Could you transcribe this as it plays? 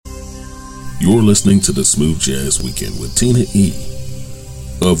You're listening to the Smooth Jazz Weekend with Tina E.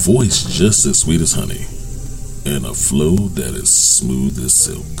 A voice just as sweet as honey, and a flow that is smooth as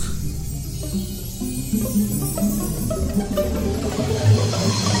silk.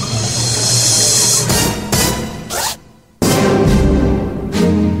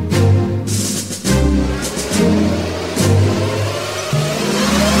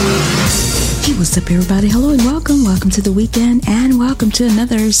 What's up, everybody? Hello and welcome. Welcome to the weekend and welcome to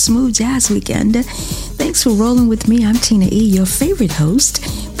another Smooth Jazz Weekend. Thanks for rolling with me. I'm Tina E., your favorite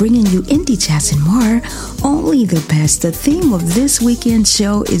host, bringing you indie jazz and more. Only the best. The theme of this weekend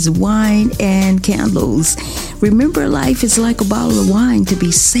show is wine and candles. Remember, life is like a bottle of wine to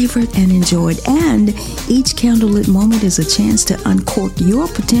be savored and enjoyed, and each candlelit moment is a chance to uncork your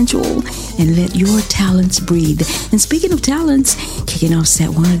potential and let your talents breathe. And speaking of talents, kicking off set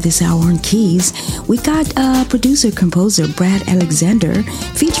one of this hour on keys, we got producer-composer Brad Alexander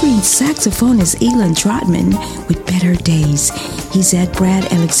featuring saxophonist Elon Trotman with Better Days. He's at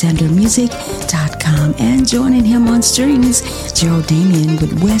BradAlexanderMusic.com, and joining him on strings, Gerald Damien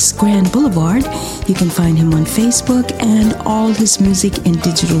with West Grand Boulevard. You can find him on Facebook and all his music in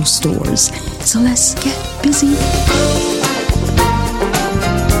digital stores. So let's get busy.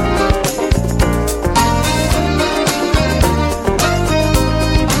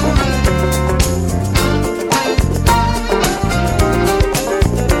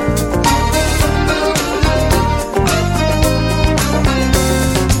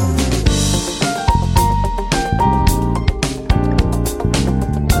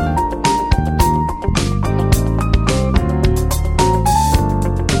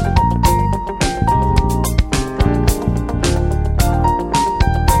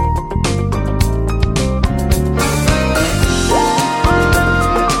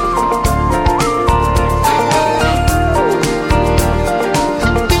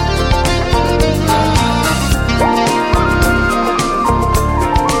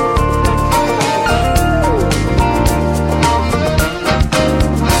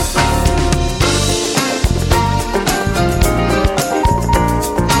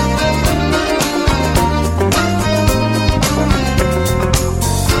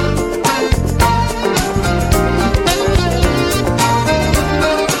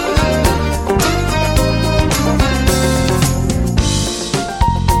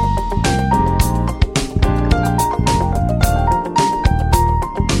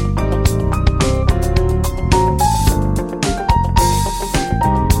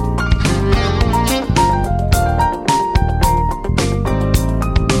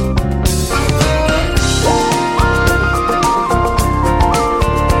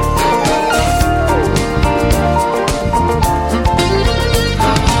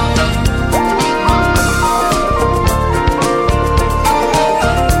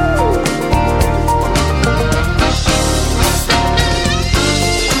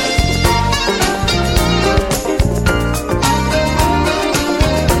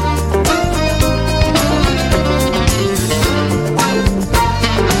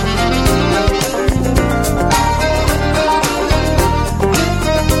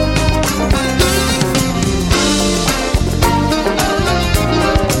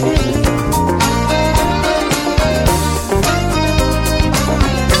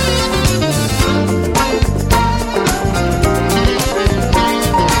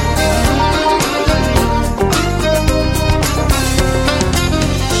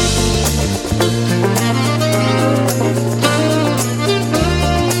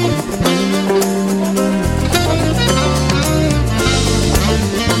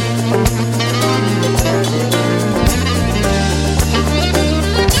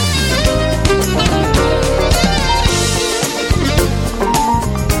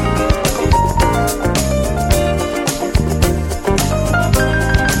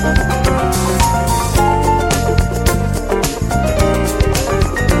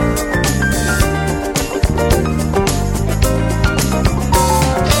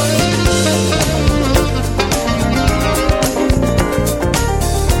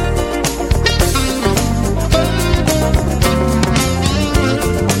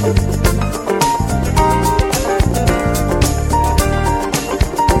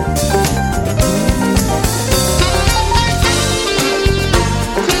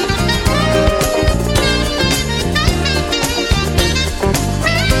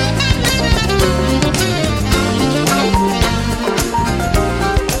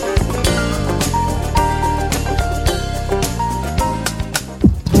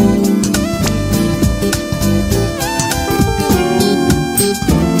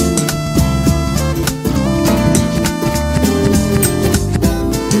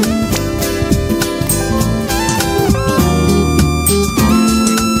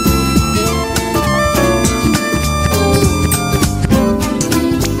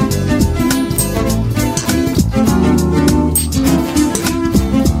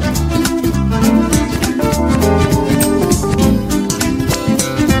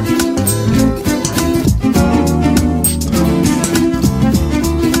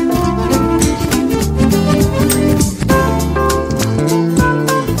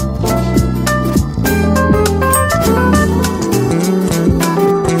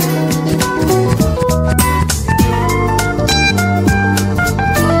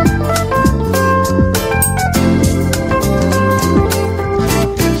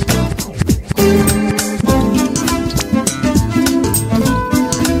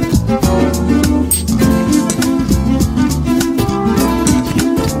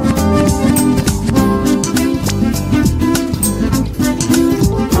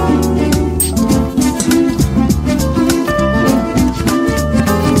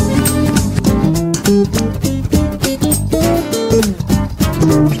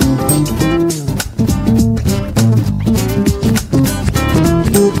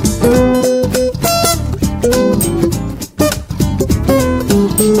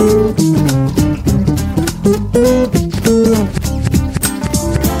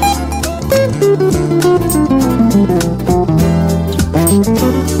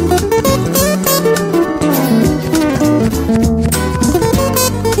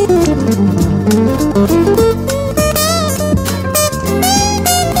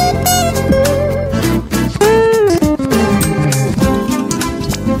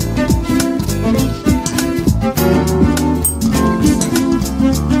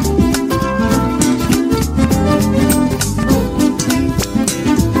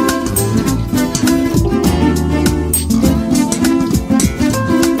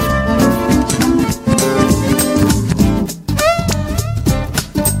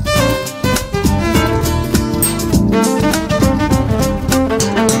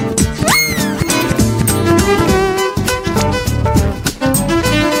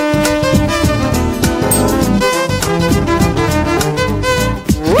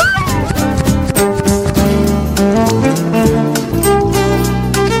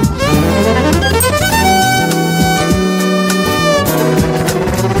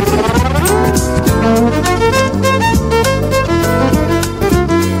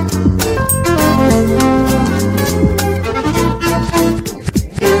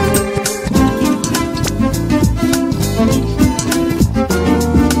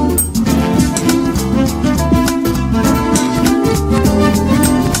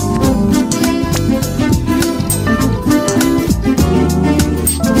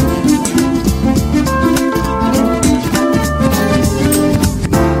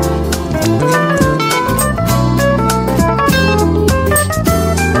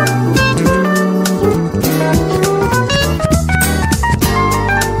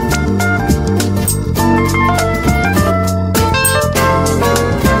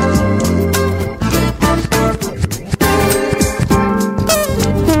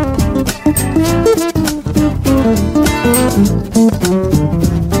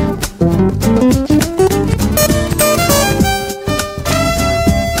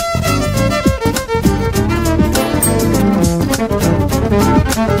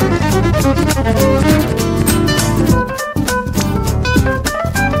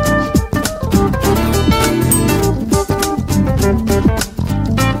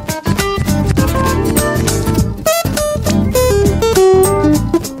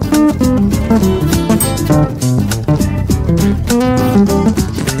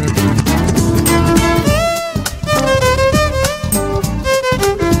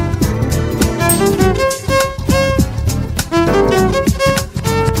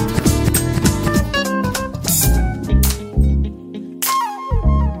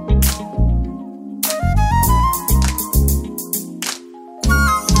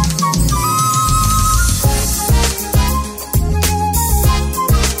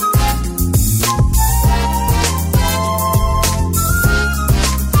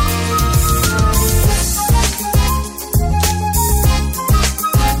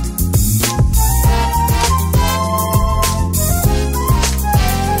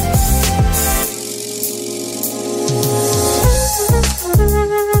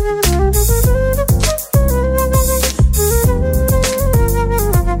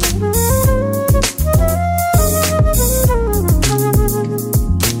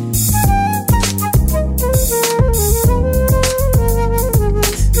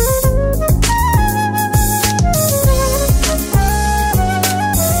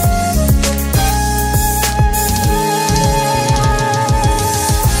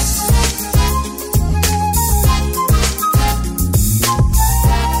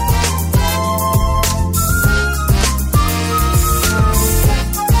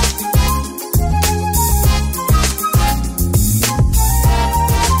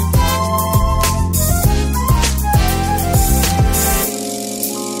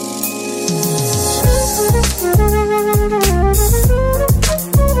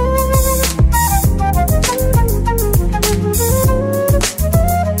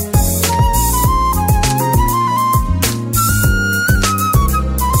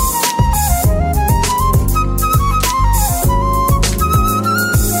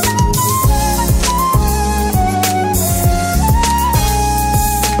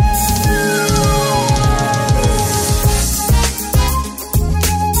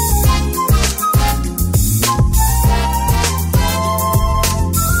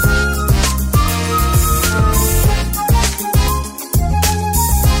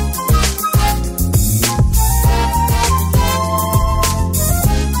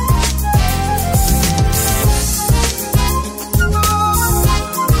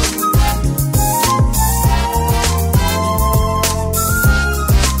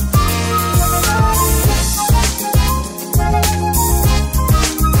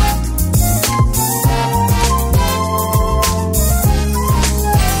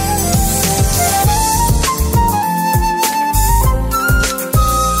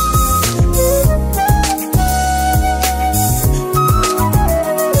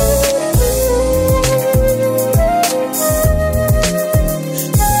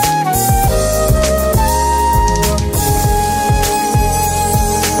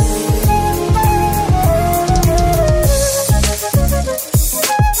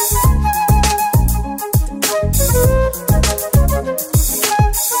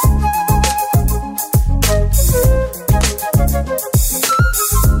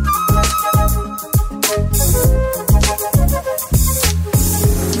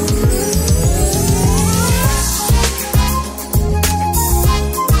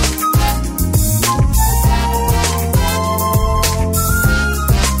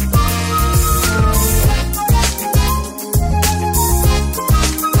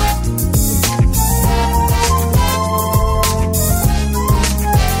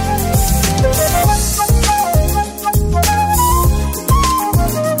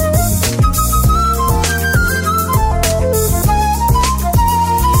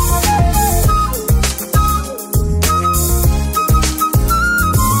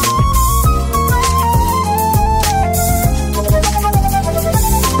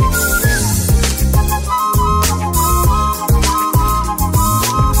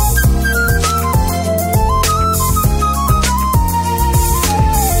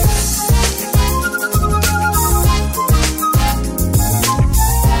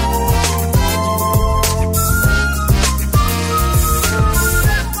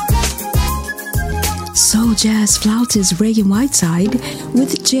 jazz flautist Reagan Whiteside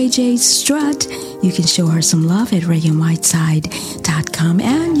with JJ Strutt. You can show her some love at ReaganWhiteside.com,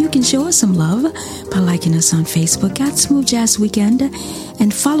 and you can show us some love by liking us on Facebook at Smooth Jazz Weekend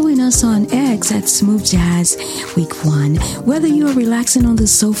and following us on X at Smooth Jazz Week 1. Whether you're relaxing on the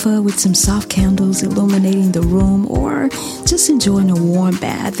sofa with some soft candles illuminating the room or just enjoying a warm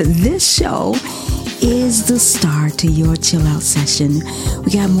bath, this show is the start to your chill out session.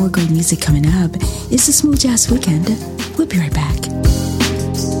 We got more great music coming up. It's the Smooth Jazz Weekend. We'll be right back.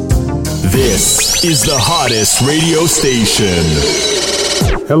 This is the hottest radio station.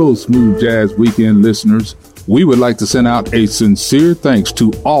 Hello, Smooth Jazz Weekend listeners. We would like to send out a sincere thanks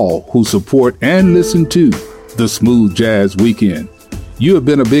to all who support and listen to the Smooth Jazz Weekend. You have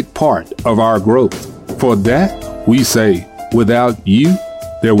been a big part of our growth. For that, we say, without you,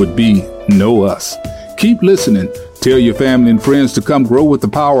 there would be no us. Keep listening. Tell your family and friends to come grow with the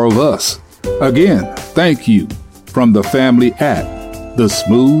power of us. Again, thank you from the family at the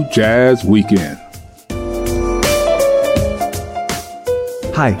Smooth Jazz Weekend.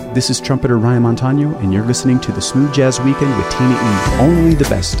 Hi, this is trumpeter Ryan Montano, and you're listening to the Smooth Jazz Weekend with Tina E. Only the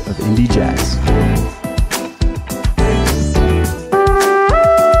best of indie jazz.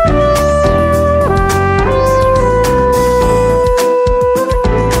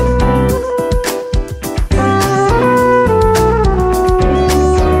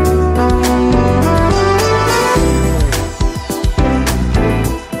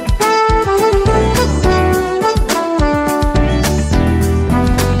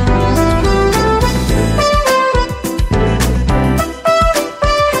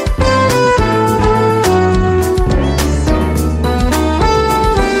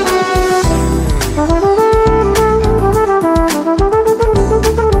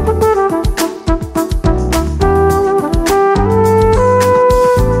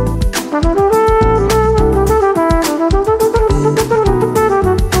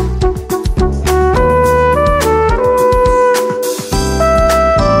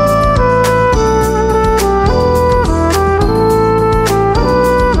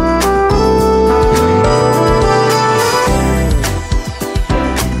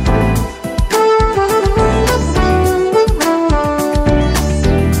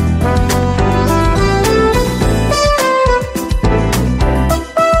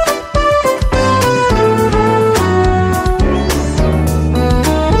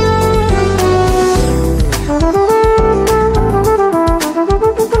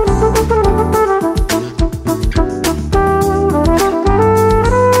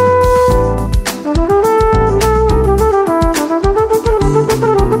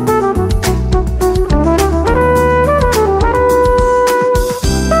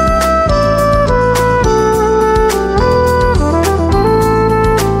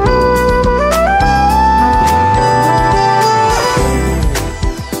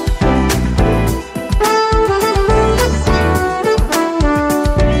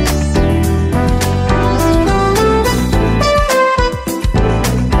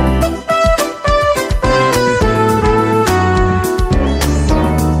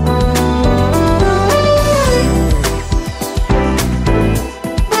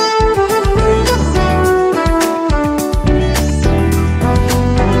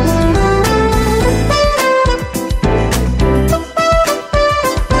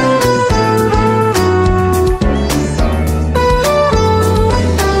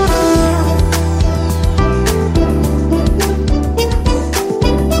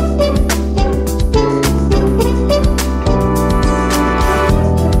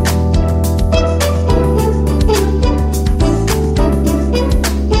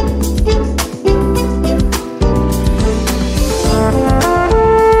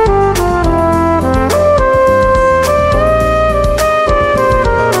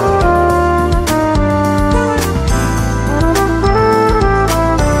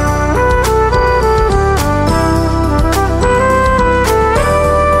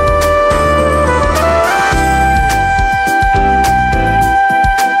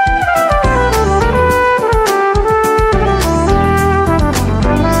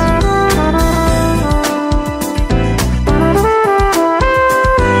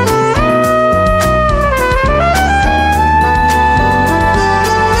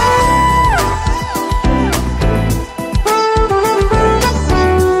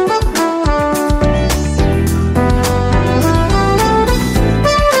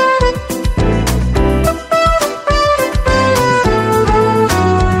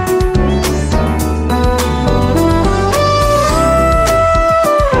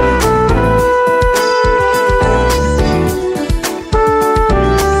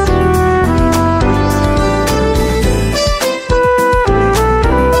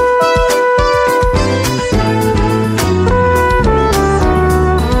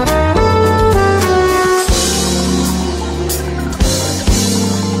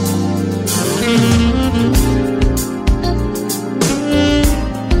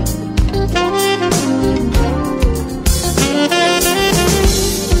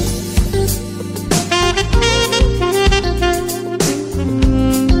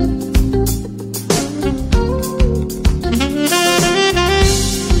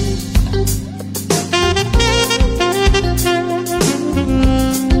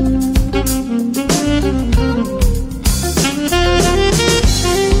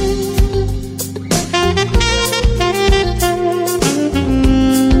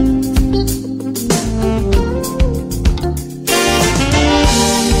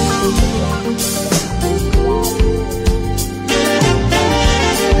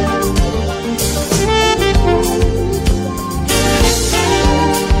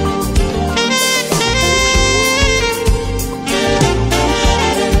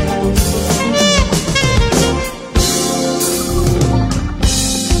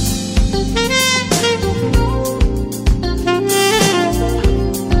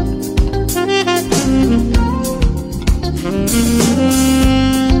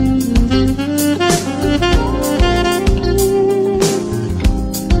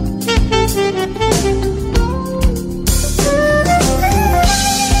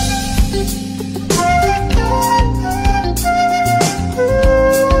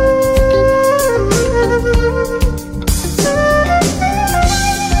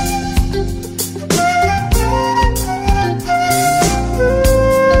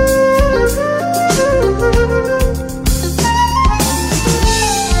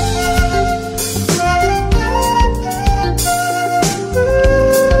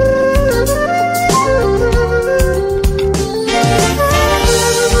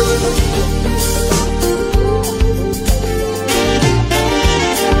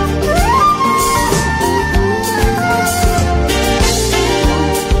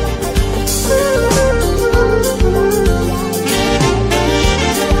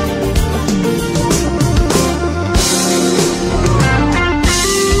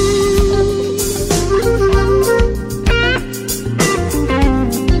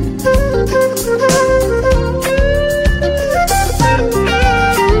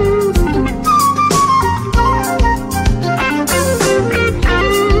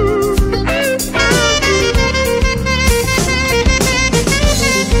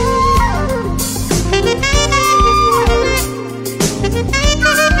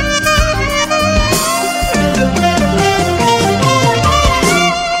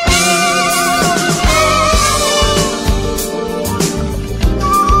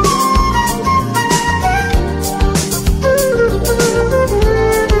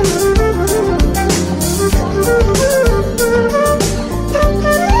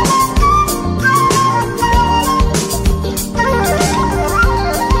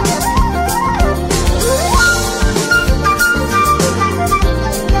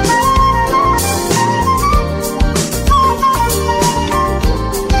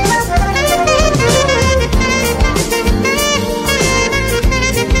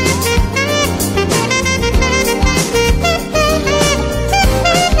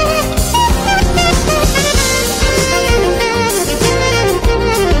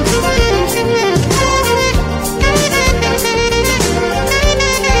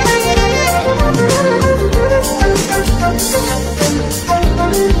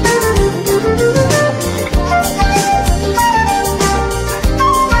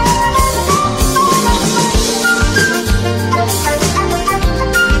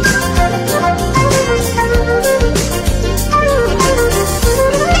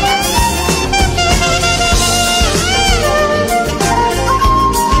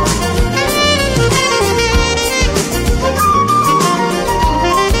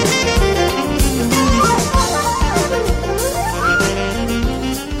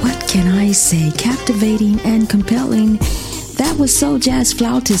 they say, captivating and compelling. That was soul jazz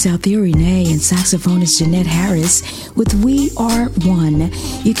flautist Althea Renee and saxophonist Jeanette Harris with We Are One.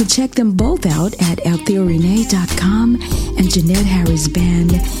 You can check them both out at althearenee.com and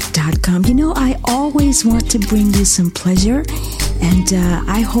JeanetteHarrisBand.com. You know, I always want to bring you some pleasure, and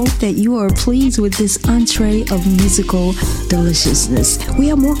I hope that you are pleased with this entree of musical deliciousness. We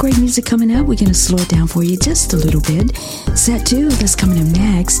have more great music coming up. We're going to slow it down for you just a little bit. Set 2 that's coming up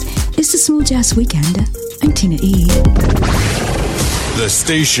next is the Smooth Jazz Weekend. I'm Tina E. The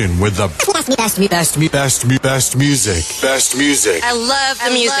station with the best music. Best music. I love the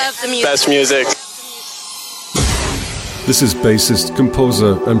music. Best music. This is bassist,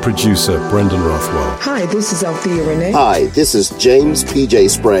 composer, and producer Brendan Rothwell. Hi, this is Althea Renee. Hi, this is James P.J.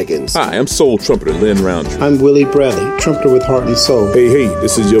 Spraggins. Hi, I'm soul trumpeter Lynn Roundtree. I'm Willie Bradley, trumpeter with Heart and Soul. Hey,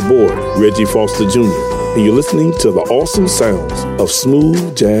 this is your boy, Reggie Foster Jr., and you're listening to the awesome sounds of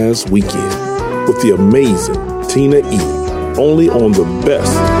Smooth Jazz Weekend with the amazing Tina E. Only on the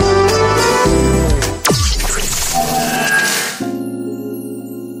best.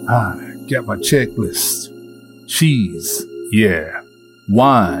 Got my checklist. Cheese, yeah.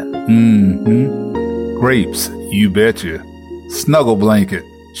 Wine, grapes, you betcha. Snuggle blanket,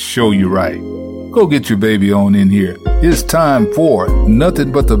 show you right. Go get your baby on in here. It's time for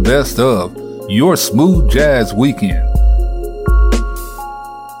nothing but the best of your Smooth Jazz Weekend.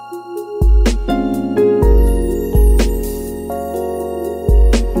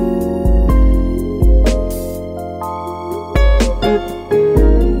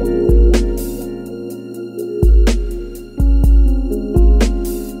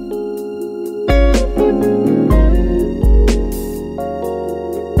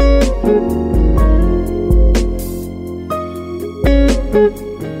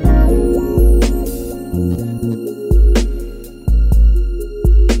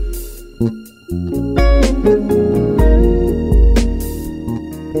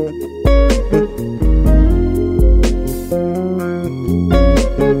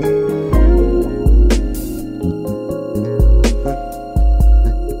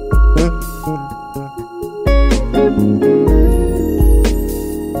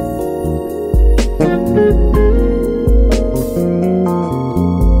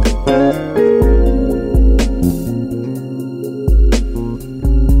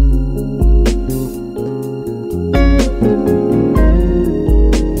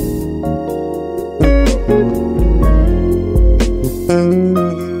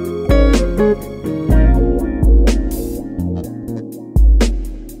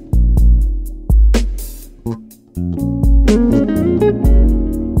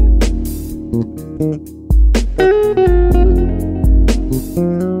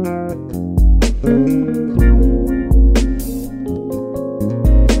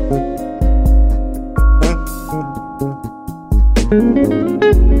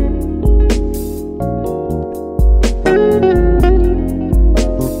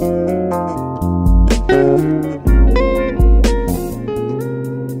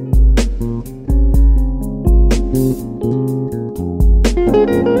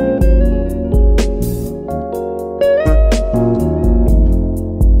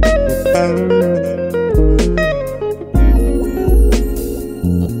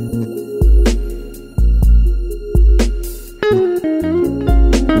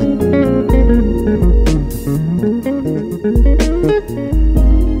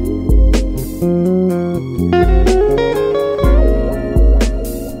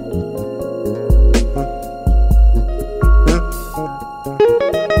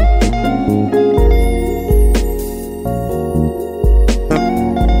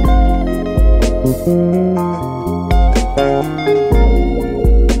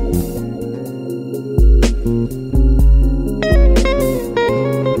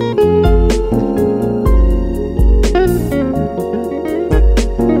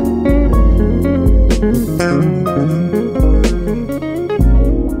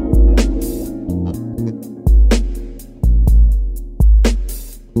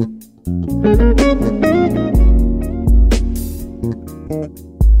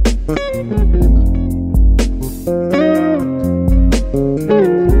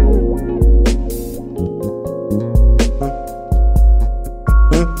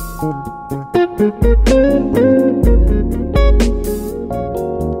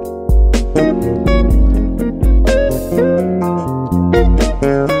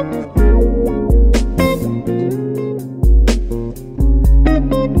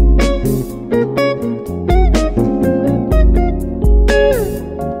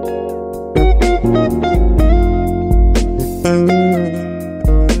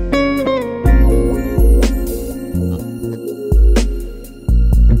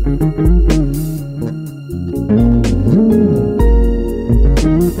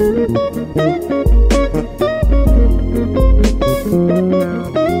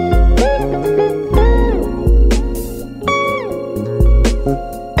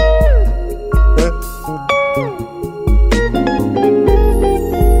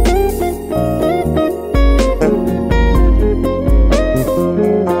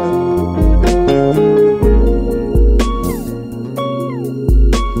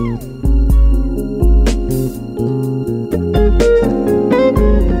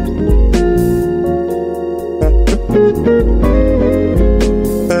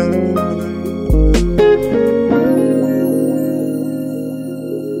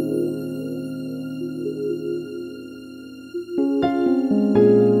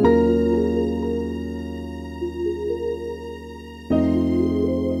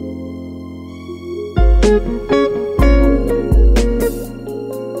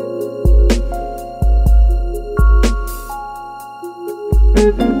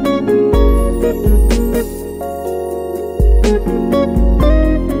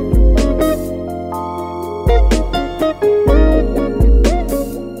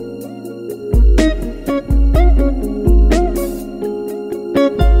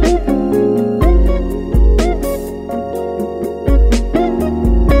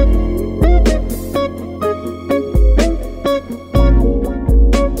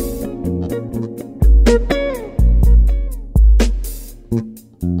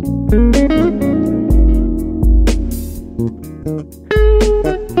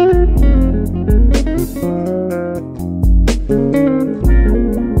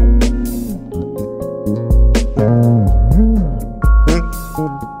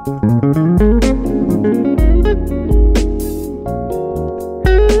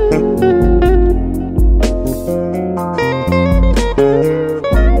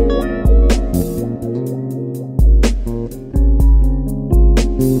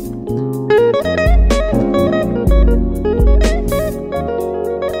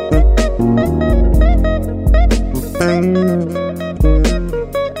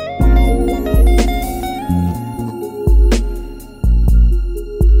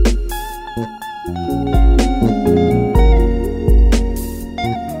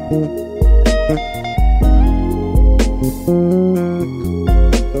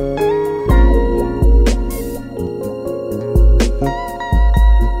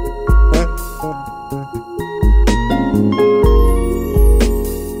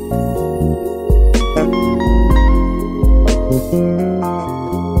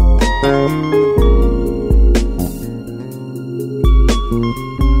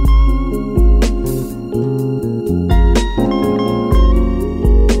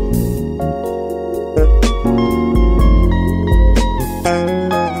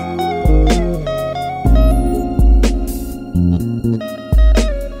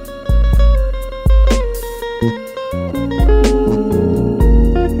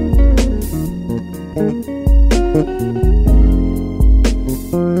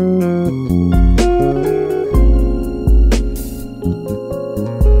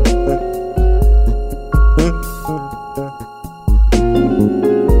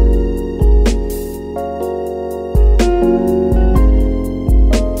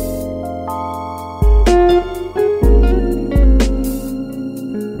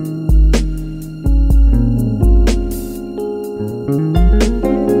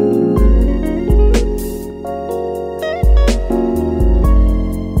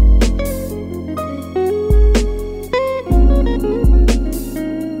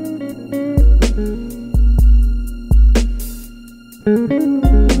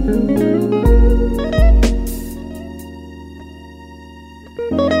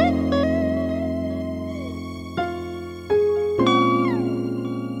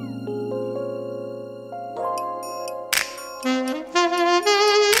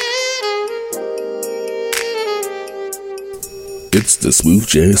 It's the Smooth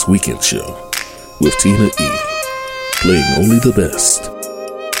Jazz Weekend Show with Tina E, playing only the best.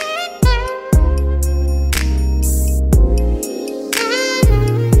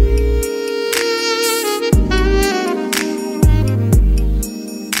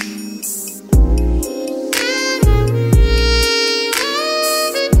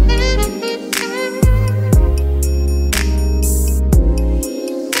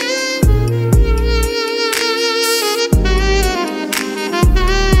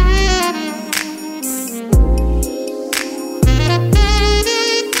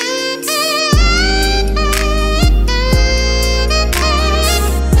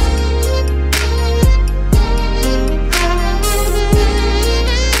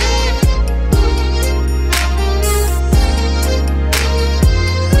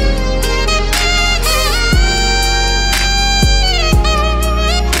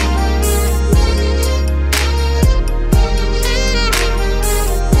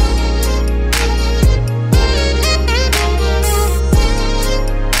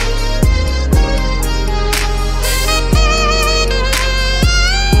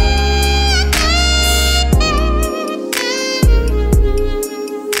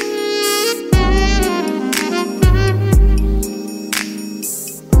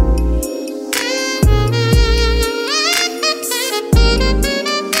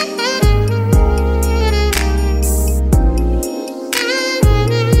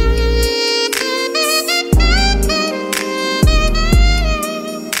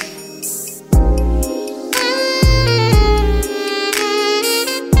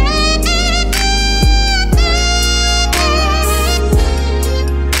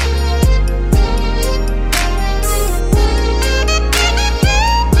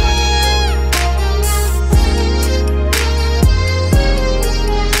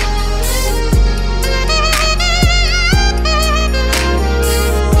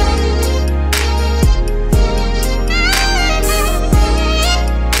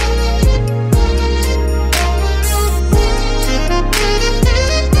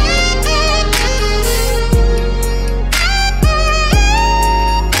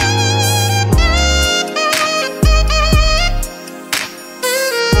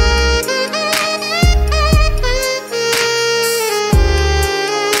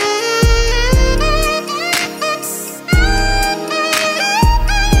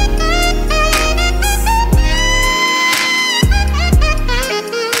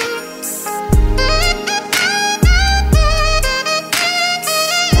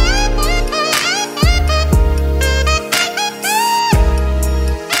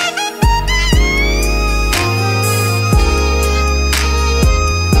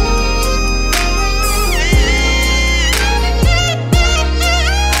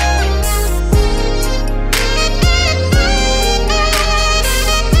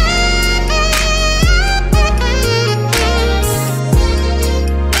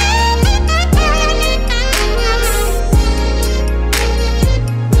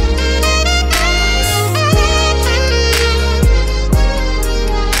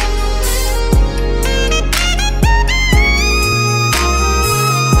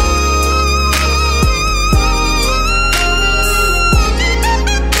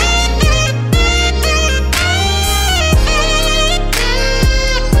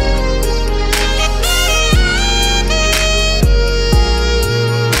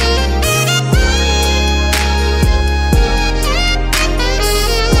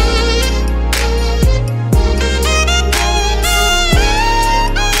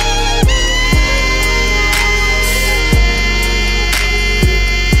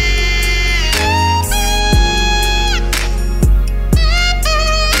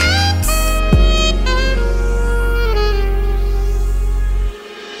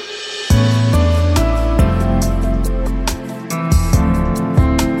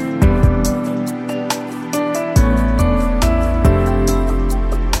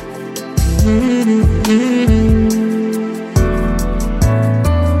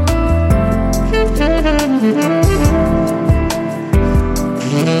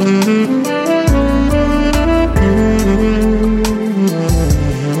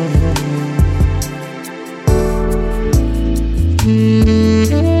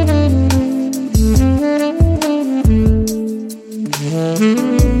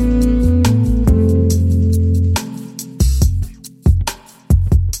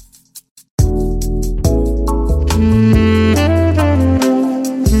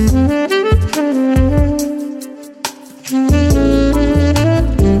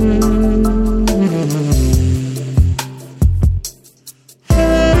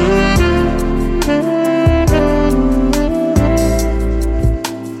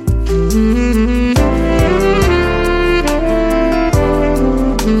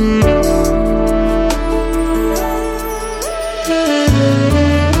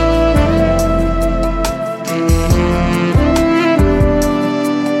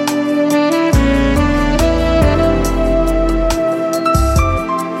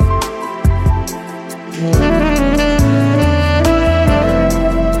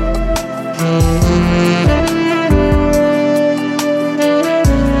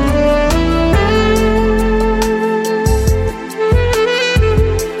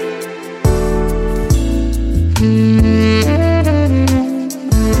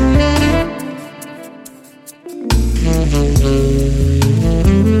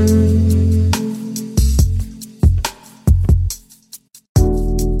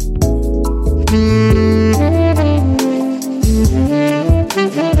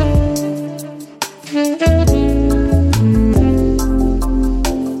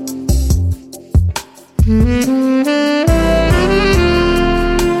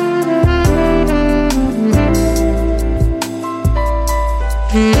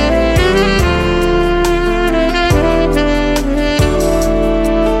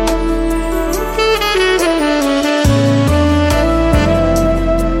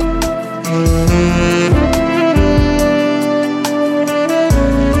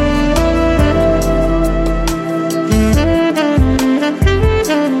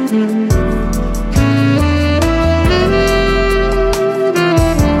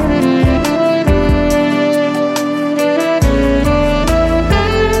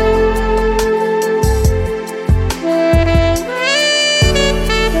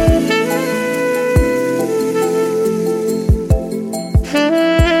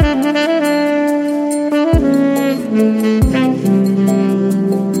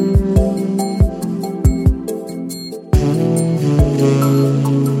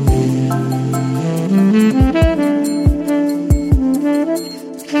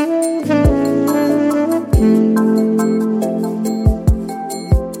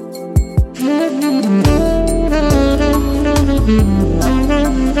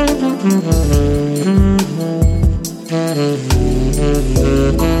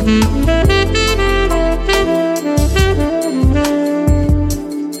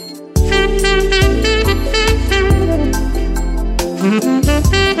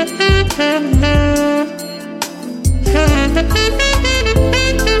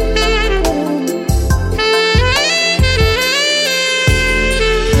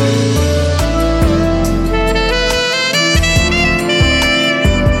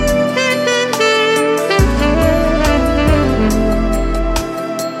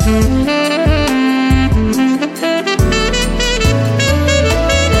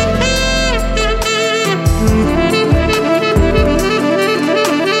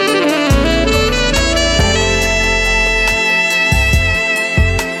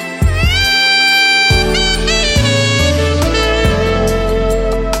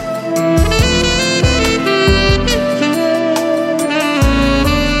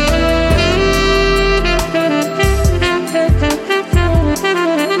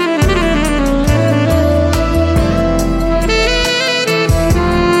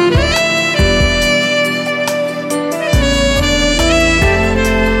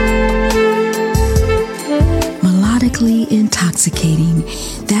 Intoxicating.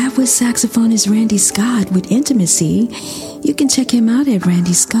 That was saxophonist Randy Scott with Intimacy. You can check him out at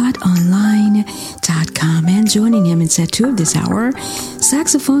randyscottonline.com. And joining him in set 2 of this hour,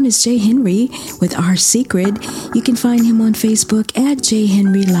 saxophonist Jay Henry with Our Secret. You can find him on Facebook at Jay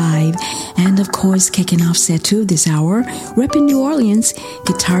Henry Live. And of course, kicking off set 2 of this hour, repping New Orleans,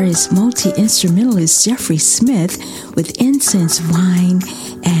 guitarist, multi-instrumentalist Jeffrey Smith with Incense, Wine,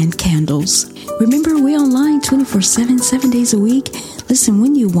 and Candles. Remember, we're online 24/7, 7 days a week. Listen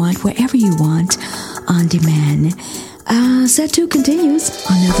when you want, wherever you want, on demand. Set 2 continues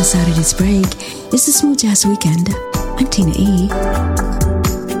on the other side of this break. It's the Smooth Jazz Weekend. I'm Tina E.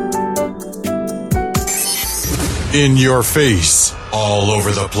 In your face, all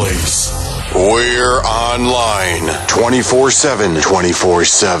over the place. We're online 24/7.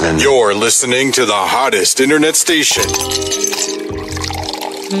 24/7. You're listening to the hottest internet station.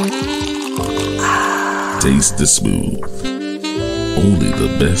 Taste the smooth. Only the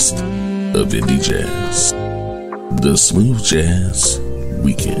best of indie jazz. The Smooth Jazz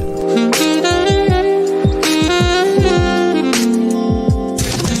Weekend.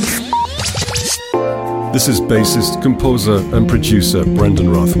 This is bassist, composer, and producer Brendan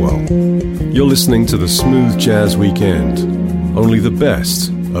Rothwell. You're listening to the Smooth Jazz Weekend. Only the best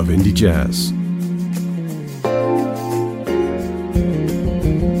of indie jazz.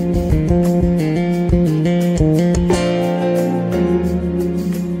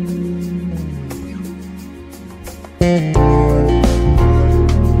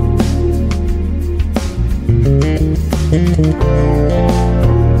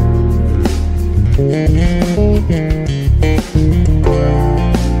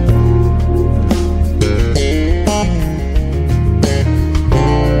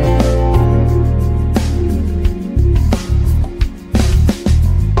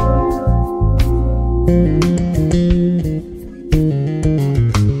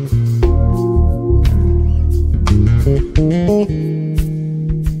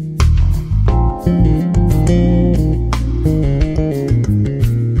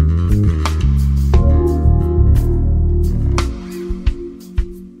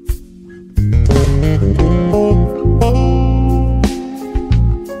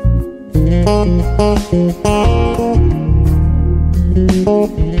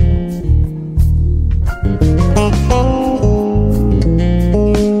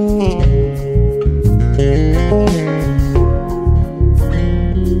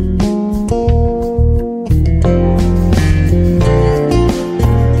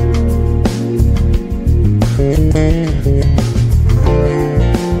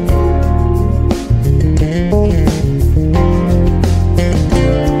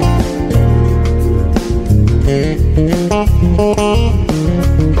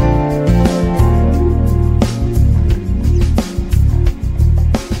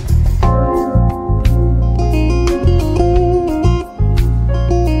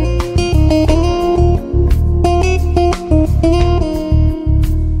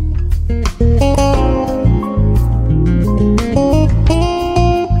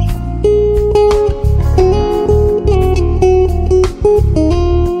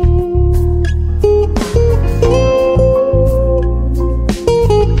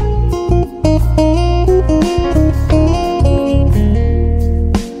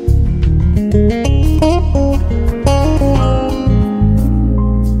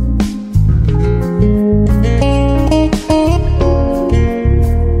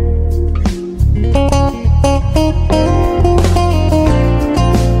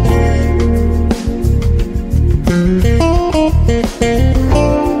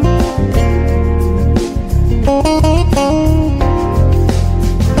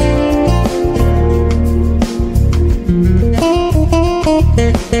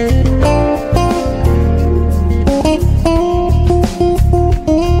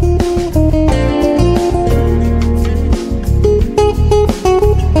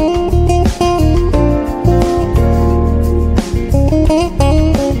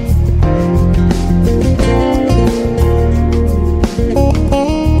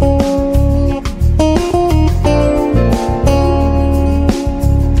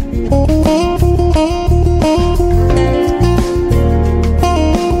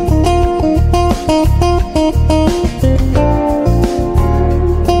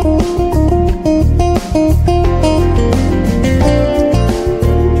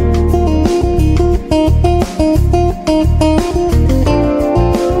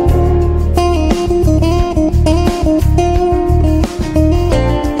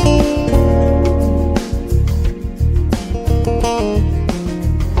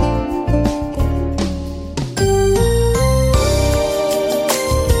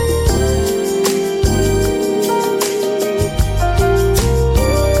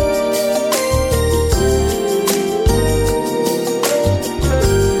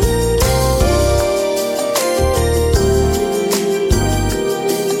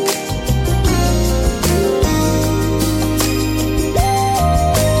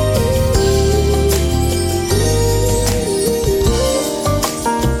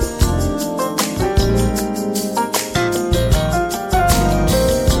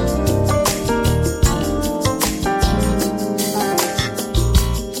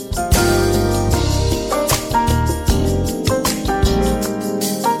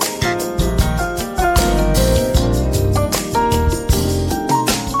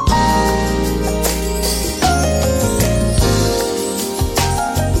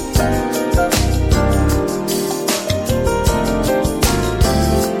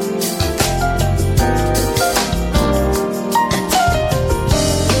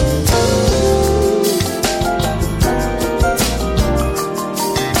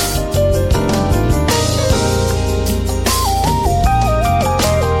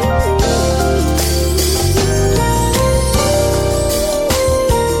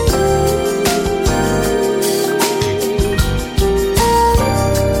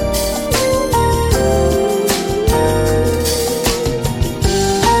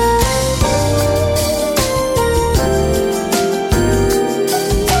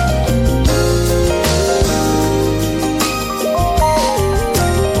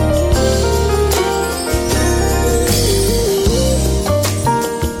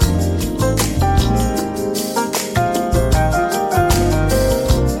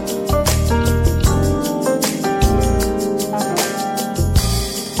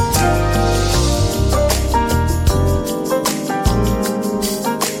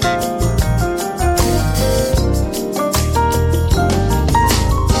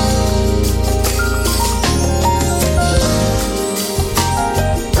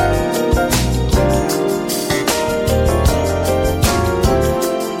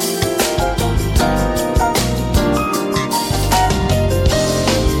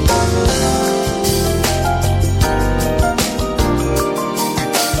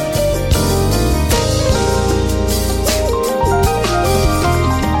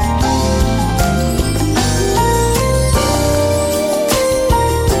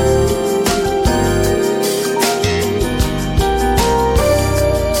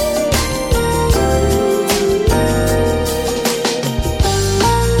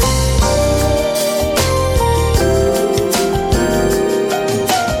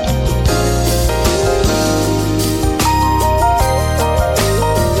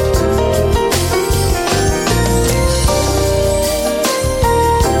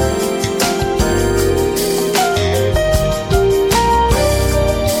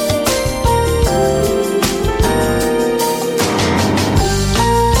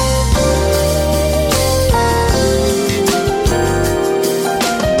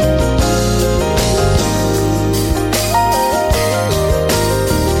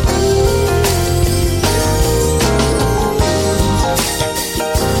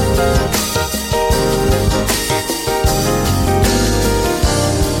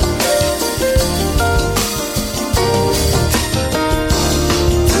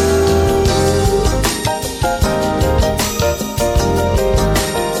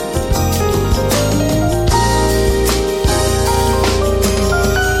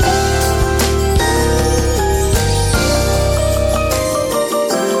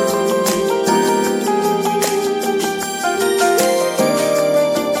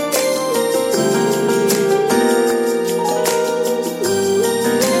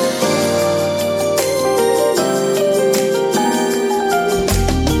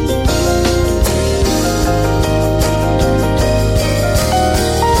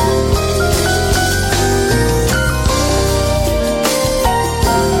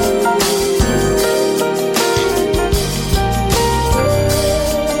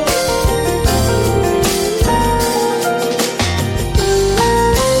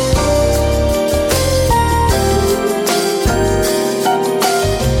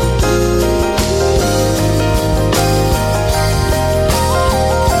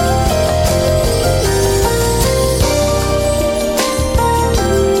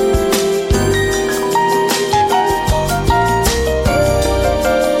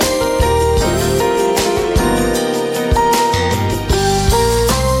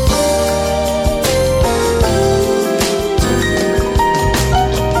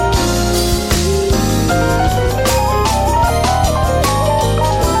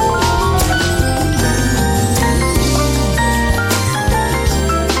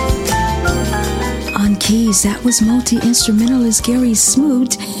 Yes, that was multi-instrumentalist Gary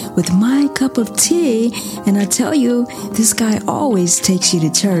Smoot with My Cup of Tea. And I tell you, this guy always takes you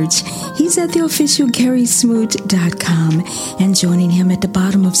to church. He's at the official GarySmoot.com. And joining him at the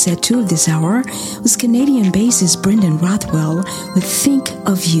bottom of set 2 of this hour was Canadian bassist Brendan Rothwell with Think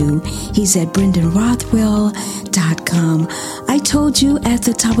of You. He's at BrendanRothwell.com. I told you at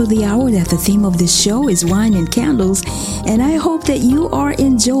the top of the hour that the theme of this show is wine and candles, and I hope that you are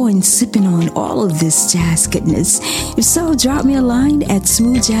enjoying sipping on all of this jazz goodness. If so, drop me a line at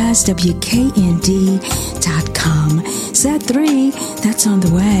smoothjazzwknd.com. Set 3, that's on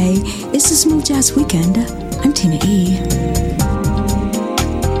the way. It's the Smooth Jazz Weekend. I'm Tina E.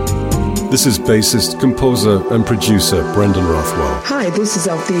 This is bassist, composer, and producer Brendan Rothwell. Hi, this is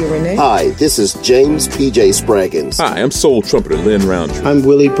Althea Renee. Hi, this is James P.J. Spraggins. Hi, I'm soul trumpeter Lynn Roundtree. I'm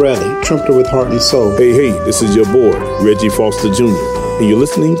Willie Bradley, trumpeter with Heart and Soul. Hey, this is your boy, Reggie Foster Jr., and you're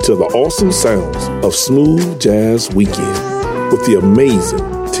listening to the awesome sounds of Smooth Jazz Weekend with the amazing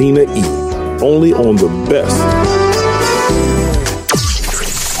Tina E. Only on the best.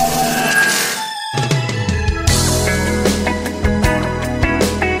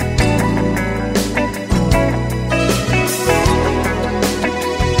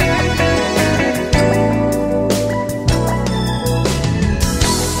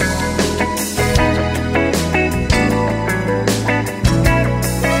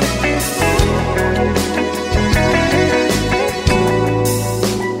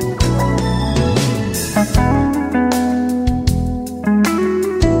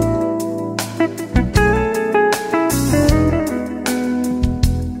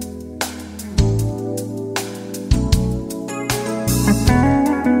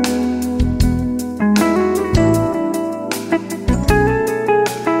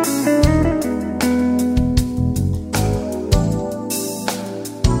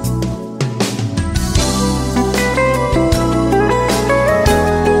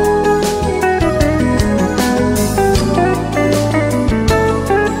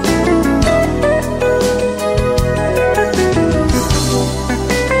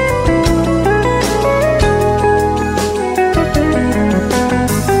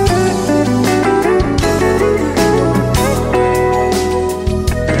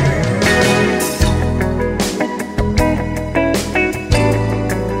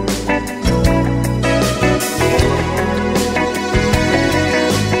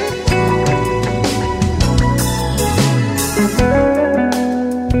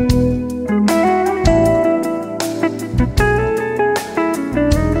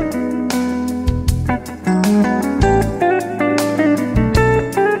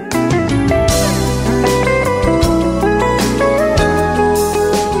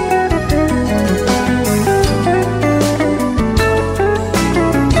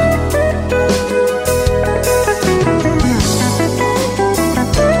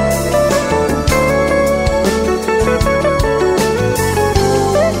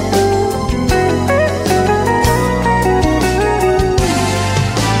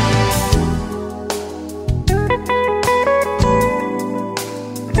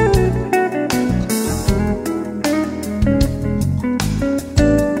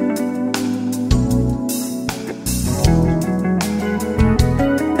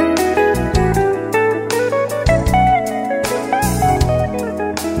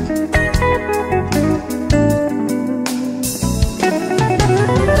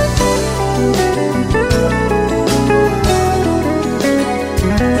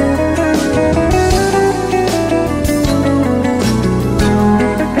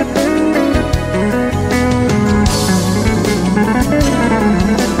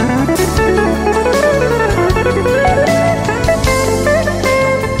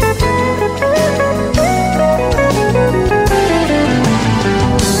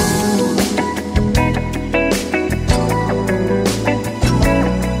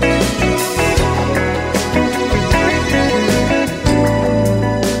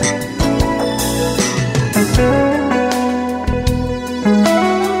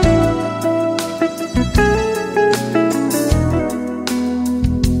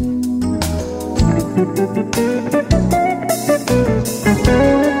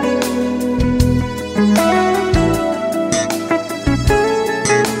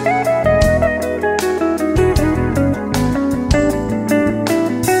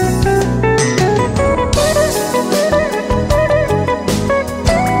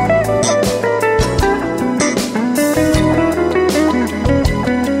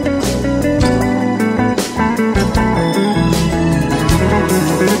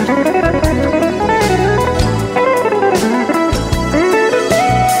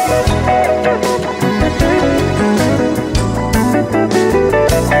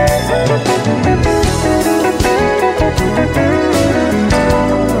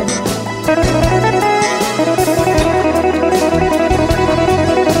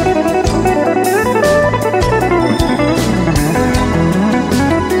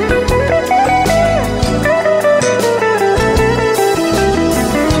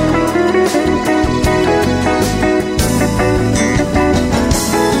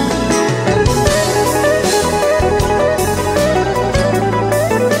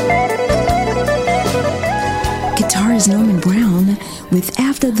 with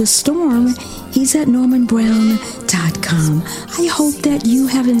After the Storm. He's at normanbrown.com. I hope that you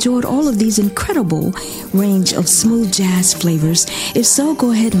have enjoyed all of these incredible range of smooth jazz flavors. If so,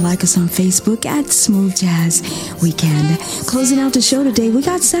 go ahead and like us on Facebook at Smooth Jazz Weekend. Closing out the show today, we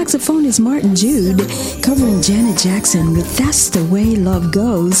got saxophonist Martin Jude covering Janet Jackson with That's the Way Love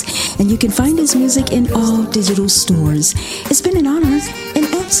Goes. And you can find his music in all digital stores. It's been an honor, an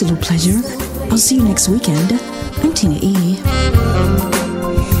absolute pleasure. I'll see you next weekend. I'm Tina E.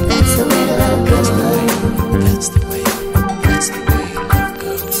 That's the way love goes. That's the way love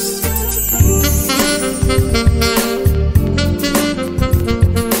goes.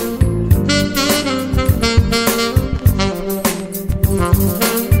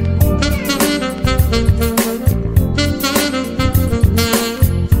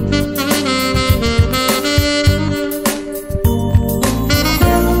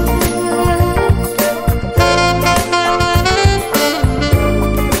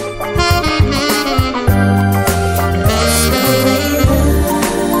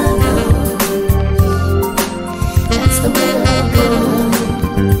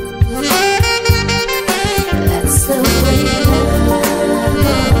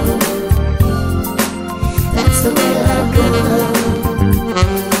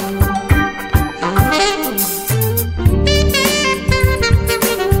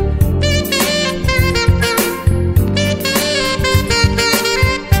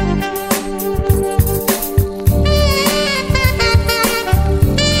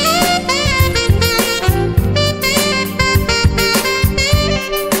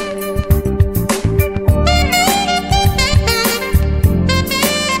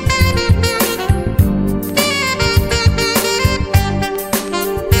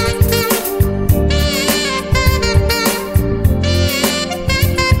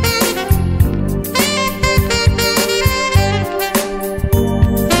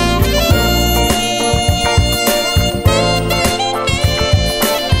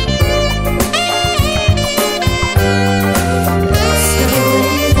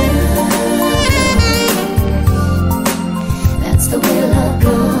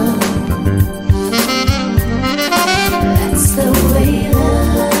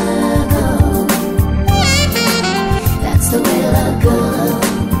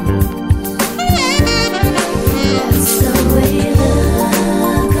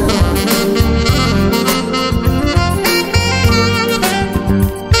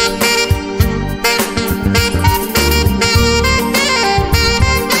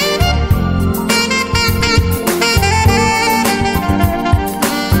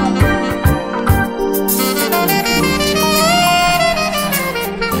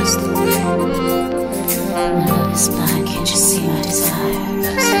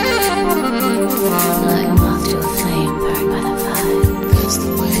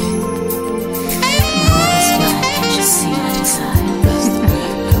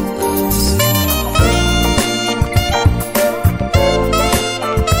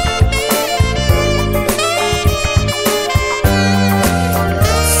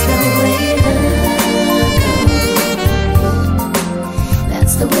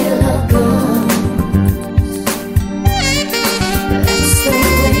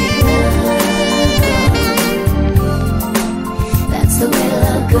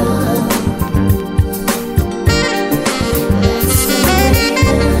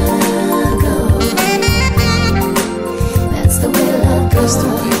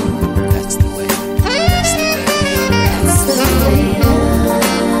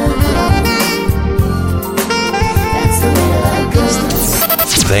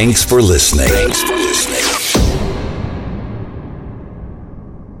 Thanks for listening.